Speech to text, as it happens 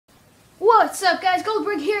What's up, guys?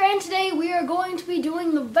 Goldberg here, and today we are going to be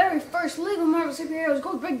doing the very first LEGO Marvel Superheroes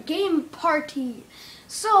Goldberg game party.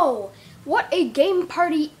 So, what a game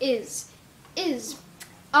party is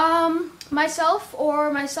myself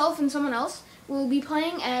and someone else will be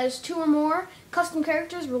playing as two or more custom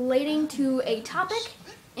characters relating to a topic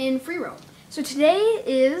in free roam. So today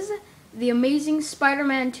is the Amazing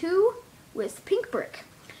Spider-Man 2 with Pink Brick.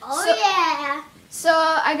 Yeah. So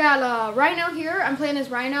I got Rhino here. I'm playing as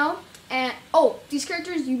Rhino, and these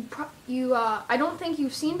characters I don't think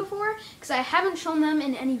you've seen before because I haven't shown them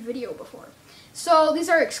in any video before. So these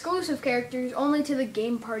are exclusive characters only to the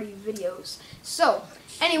game party videos. So,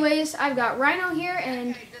 anyways, I've got Rhino here,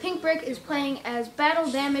 and Pink Brick is playing as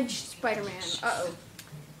Battle Damaged Spider-Man. All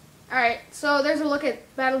right. So there's a look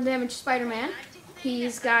at Battle Damaged Spider-Man.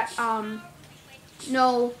 He's got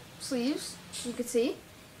no sleeves, you can see.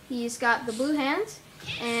 He's got the blue hands,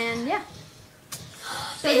 and yeah.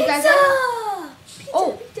 So you guys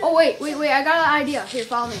wait, I got an idea. Here,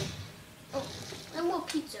 follow me. Oh, I want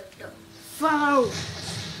pizza though. Follow.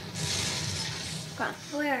 Come on.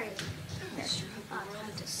 Where are you? Here. I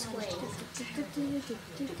have to swing.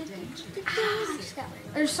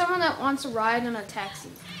 There's someone that wants to ride in a taxi.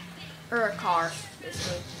 Or a car,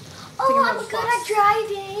 basically. Oh, I'm good at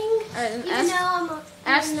driving. Right,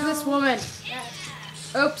 ask this woman.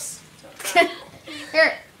 Oops.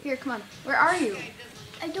 Here, come on. Where are you?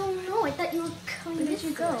 I don't know. I thought you were coming. Where did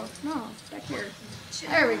you go? No, it's back here.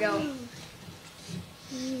 There we go.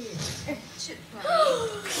 You just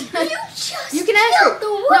You can ask her. killed the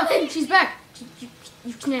woman. No, she's back.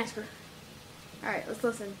 You can ask her. All right, let's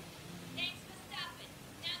listen.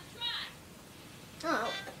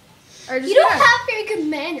 Oh. Right, You don't have very good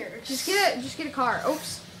manners. Just get a car.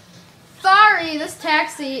 Oops. Sorry, this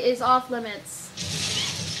taxi is off limits.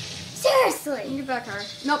 Seriously. You get that car.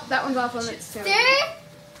 Nope, that one's off limits too. Seriously?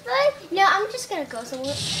 No, I'm just gonna go somewhere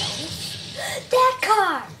else. That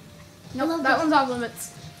car. Nope, that one's off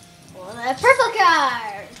limits. Well, that purple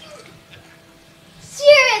car.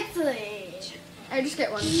 Seriously. I just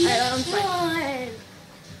get one. That one's fine.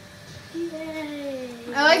 Yay.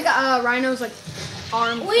 I like Rhino's like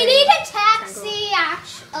arm. We need a taxi.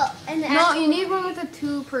 No, you need one with a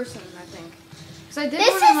two-person, I think. Because I did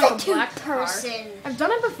This one in is like a a black two-person. car. I've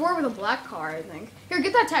done it before with a black car, I think. Here,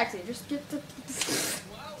 get that taxi. Just get the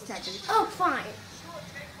taxi. Oh, fine.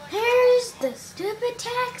 Here's the stupid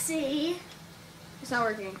taxi. It's not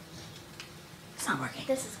working. It's not working.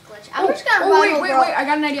 This is a glitch. I'm just gonna run wait, over. wait! I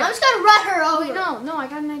got an idea. I'm just gonna run her over. Wait, no, I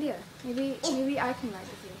got an idea. Maybe I can ride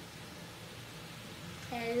with you.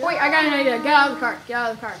 Hello? Wait, I got an idea. Get out of the car. Get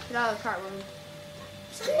out of the car. Get out of the car, woman.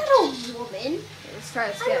 I'm not a woman. Okay, let's try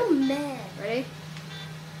this I'm again. a man. Ready?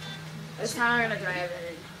 This time I'm gonna drive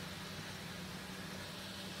it.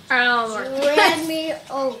 I don't want Ran me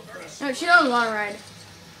over. No, she doesn't want to ride.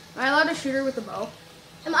 Am I allowed to shoot her with the bow?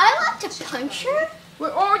 Am I allowed to punch her?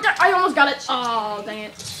 Wait, I almost got it. Oh, dang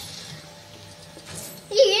it.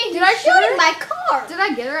 Did I shoot her? my car? Did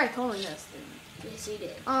I get her? I totally missed. Yes, you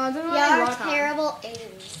did. Didn't really You have rock on. terrible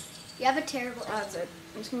aim. You have a terrible aim. That's it.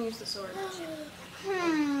 I'm just gonna use the sword.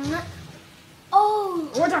 Oh,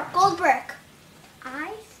 gold brick.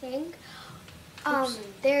 I think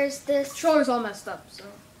there's this. Controller's all messed up, so.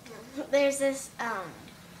 There's this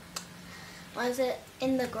what is it,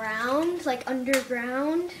 in the ground, like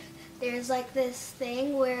underground? There's like this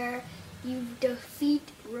thing where you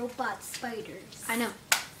defeat robot spiders. I know.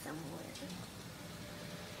 Somewhere.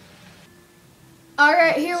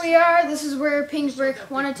 Alright, here we are. This is where Pink Brick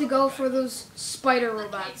wanted to go for those spider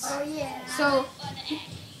robots. Oh yeah.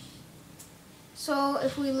 So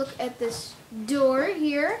if we look at this door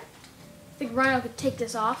here, I think Rhino could take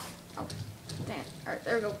this off. Oh, dang it. Alright,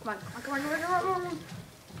 there we go. Come on.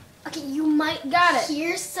 Okay, you might Got it.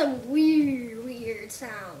 hear some weird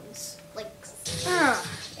sounds. Like Alright,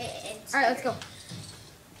 let's go.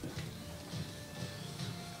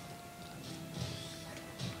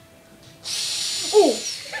 Oh,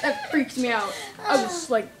 that freaked me out. I was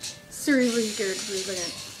like seriously scared for a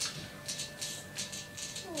second.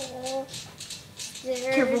 Oh,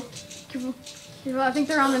 Careful. I think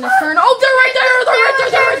they're on the next turn. Oh, they're right there.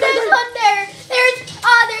 There's one there. There's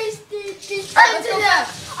Alright, let's go fast. look at that.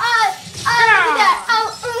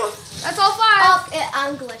 That's all 5. Oh,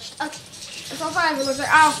 I'm glitched. Okay. That's all 5. It looks like.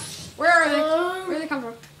 Ow. Where are they? Where do they come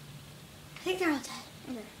from? I think they're all dead.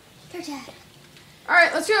 Okay. They're dead. All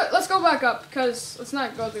right, let's go back up because let's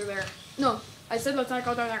not go through there. No, I said let's not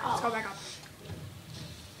go down there. Let's go back up.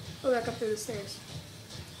 Go back up through the stairs.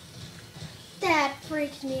 That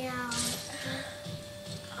freaked me out.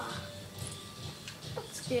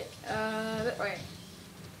 Let's get that way.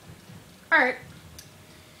 All right.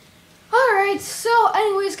 All so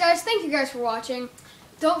anyways, guys, thank you guys for watching.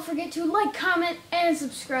 Don't forget to like, comment, and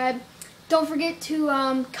subscribe. Don't forget to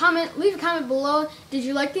leave a comment below. Did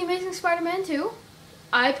you like The Amazing Spider-Man 2?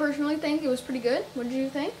 I personally think it was pretty good. What did you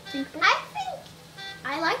think? I think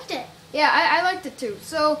I liked it. Yeah, I liked it too.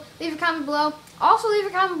 So leave a comment below. Also leave a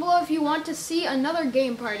comment below if you want to see another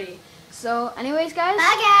game party. So anyways, guys.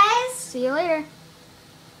 Bye, guys. See you later.